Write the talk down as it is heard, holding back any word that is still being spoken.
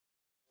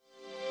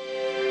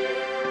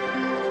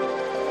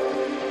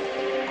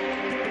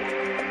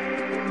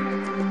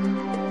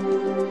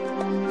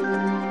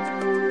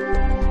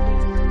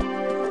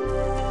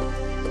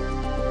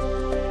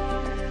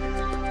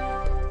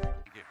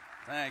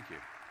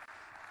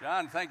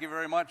John, thank you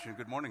very much, and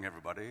good morning,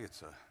 everybody.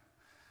 It's a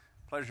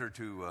pleasure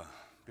to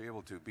be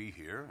able to be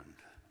here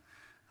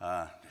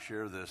and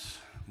share this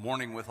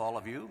morning with all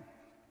of you.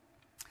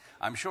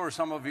 I'm sure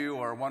some of you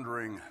are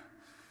wondering,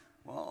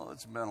 well,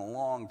 it's been a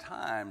long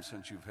time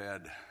since you've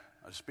had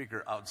a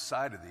speaker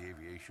outside of the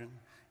aviation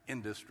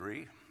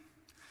industry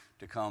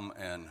to come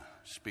and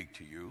speak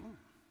to you.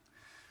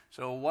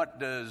 So what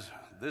does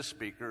this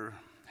speaker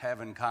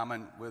have in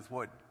common with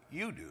what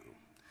you do?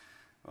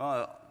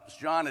 Well, as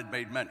John had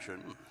made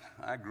mention,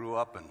 I grew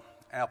up in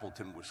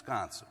Appleton,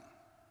 Wisconsin,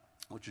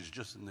 which is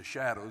just in the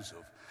shadows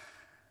of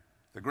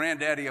the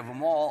granddaddy of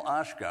them all,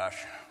 Oshkosh,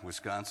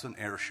 Wisconsin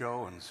Air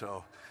Show, and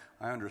so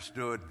I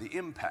understood the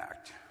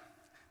impact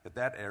that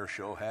that air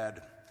show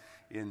had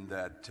in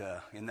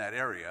that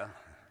area,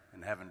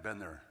 and having been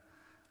there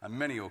on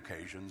many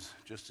occasions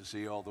just to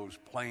see all those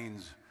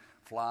planes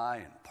fly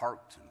and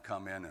parked and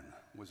come in, and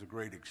was a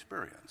great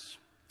experience.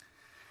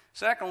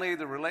 Secondly,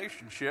 the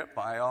relationship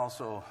I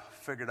also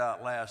figured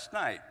out last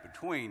night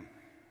between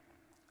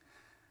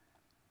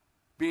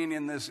being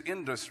in this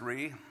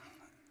industry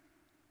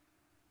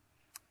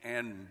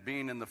and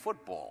being in the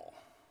football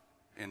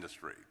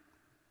industry.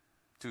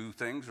 Two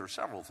things or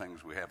several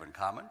things we have in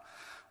common.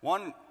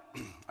 One,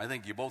 I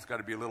think you both got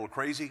to be a little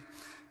crazy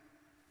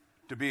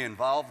to be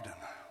involved in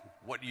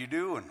what you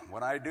do and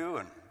what I do,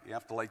 and you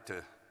have to like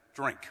to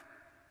drink.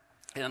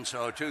 And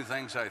so two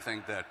things I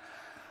think that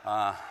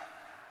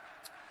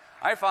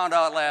I found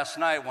out last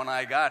night when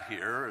I got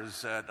here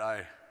is that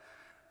I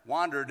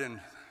wandered in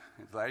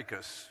like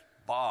a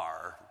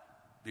bar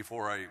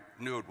before I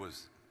knew it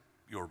was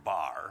your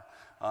bar.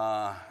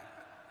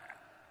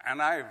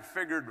 And I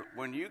figured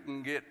when you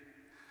can get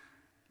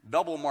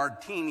double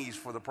martinis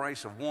for the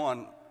price of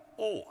one,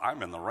 oh,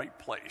 I'm in the right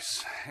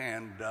place.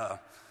 And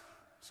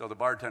so the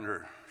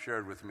bartender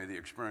shared with me the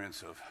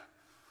experience of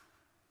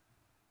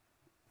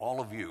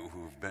all of you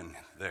who've been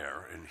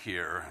there and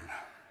here, and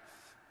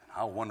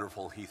how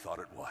wonderful he thought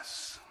it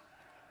was.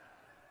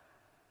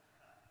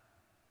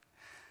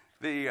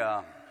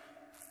 The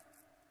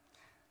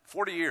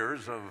 40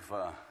 years of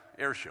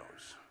air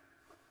shows,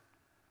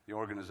 the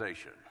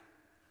organization,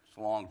 it's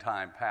a long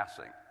time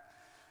passing.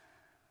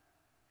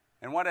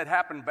 And what had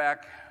happened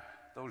back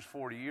those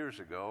 40 years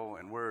ago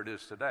and where it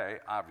is today,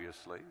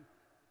 obviously,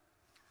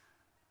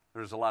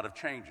 there's a lot of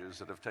changes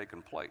that have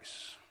taken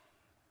place.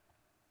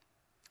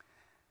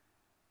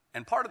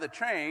 And part of the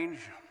change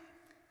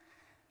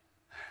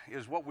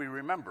is what we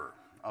remember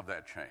of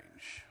that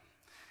change.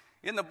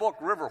 In the book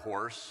River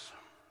Horse,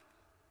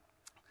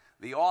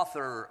 the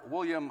author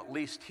William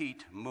Least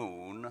Heat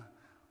Moon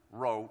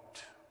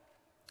wrote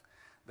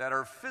that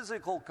our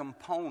physical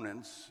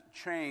components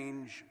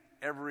change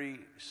every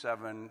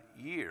 7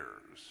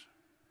 years,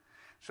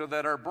 so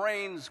that our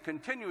brains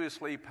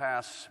continuously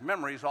pass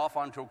memories off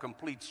onto a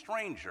complete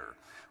stranger.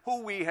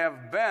 Who we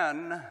have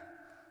been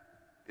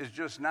is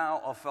just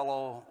now a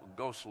fellow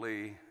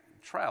ghostly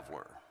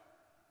traveler.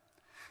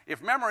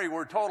 If memory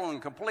were total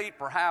and complete,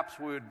 perhaps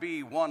we would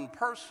be one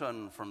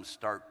person from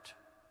start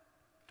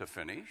to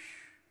finish,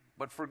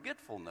 but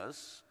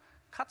forgetfulness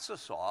cuts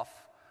us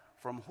off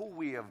from who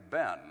we have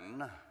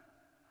been,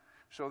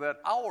 so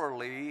that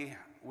hourly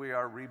we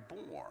are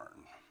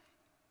reborn.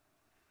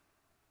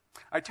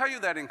 I tell you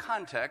that in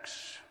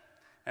context,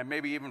 and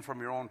maybe even from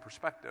your own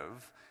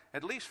perspective,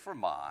 at least for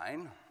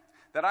mine,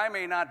 that I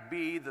may not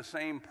be the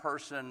same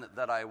person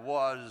that I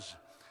was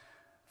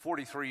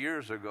 43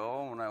 years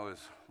ago when I was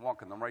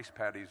walking the rice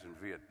paddies in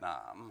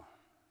Vietnam,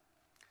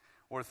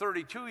 or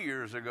 32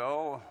 years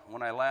ago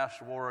when I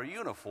last wore a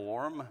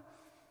uniform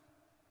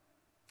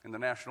in the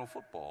National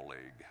Football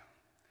League.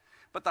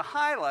 But the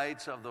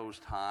highlights of those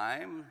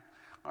times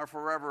are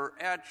forever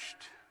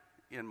etched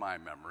in my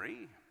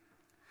memory.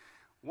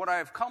 What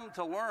I've come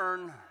to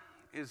learn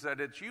is that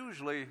it's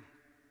usually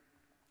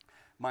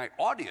my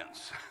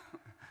audience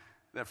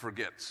that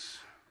forgets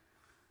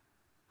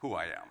who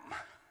I am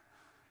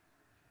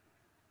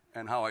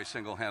and how I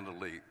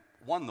single-handedly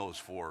won those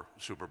 4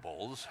 Super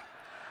Bowls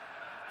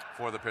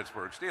for the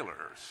Pittsburgh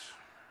Steelers.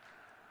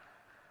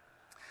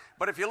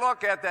 But if you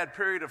look at that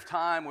period of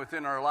time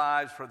within our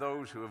lives for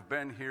those who have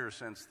been here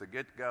since the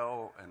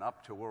get-go and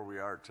up to where we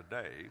are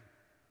today,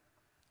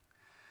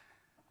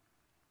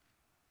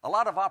 a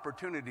lot of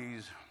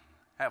opportunities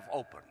have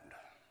opened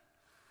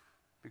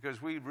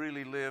because we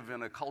really live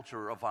in a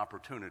culture of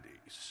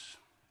opportunities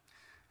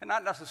and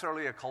not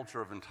necessarily a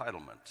culture of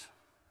entitlement.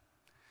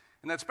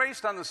 And that's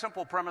based on the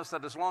simple premise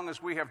that as long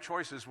as we have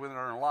choices within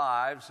our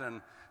lives,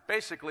 and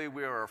basically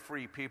we are a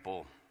free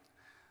people,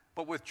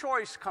 but with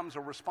choice comes a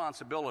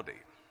responsibility.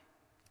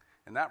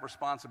 And that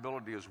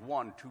responsibility is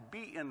one, to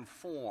be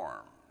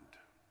informed,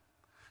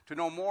 to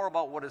know more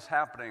about what is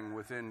happening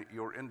within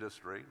your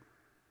industry,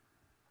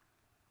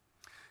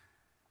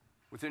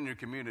 within your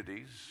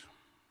communities,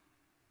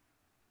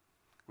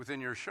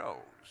 within your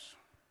shows.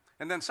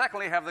 And then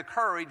secondly, have the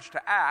courage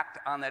to act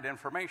on that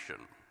information.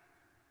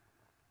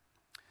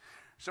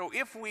 So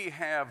if we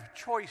have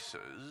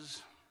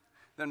choices,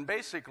 then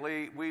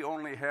basically we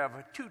only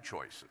have 2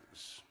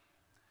 choices.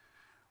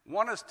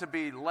 One is to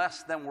be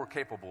less than we're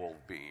capable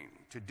of being,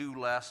 to do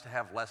less, to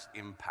have less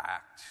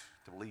impact,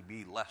 to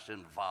be less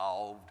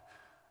involved.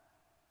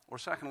 Or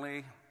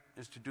secondly,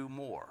 is to do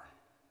more,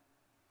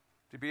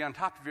 to be on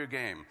top of your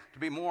game, to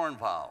be more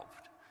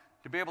involved,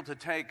 to be able to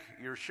take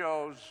your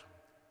shows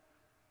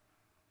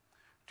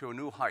to a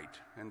new height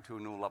and to a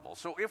new level.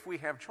 So if we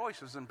have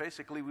choices, then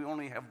basically we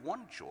only have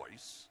one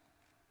choice,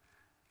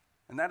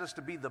 and that is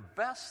to be the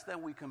best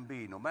that we can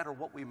be, no matter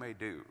what we may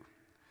do.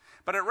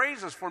 But it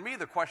raises for me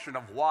the question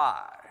of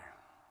why,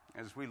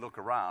 as we look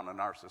around in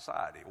our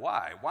society.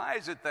 Why? Why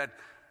is it that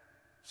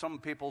some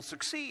people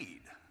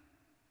succeed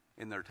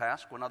in their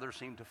task when others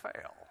seem to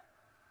fail?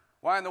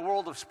 Why in the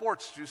world of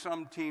sports do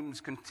some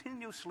teams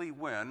continuously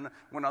win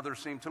when others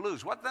seem to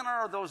lose? What then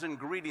are those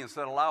ingredients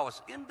that allow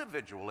us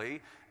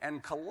individually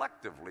and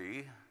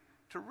collectively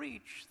to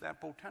reach that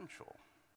potential?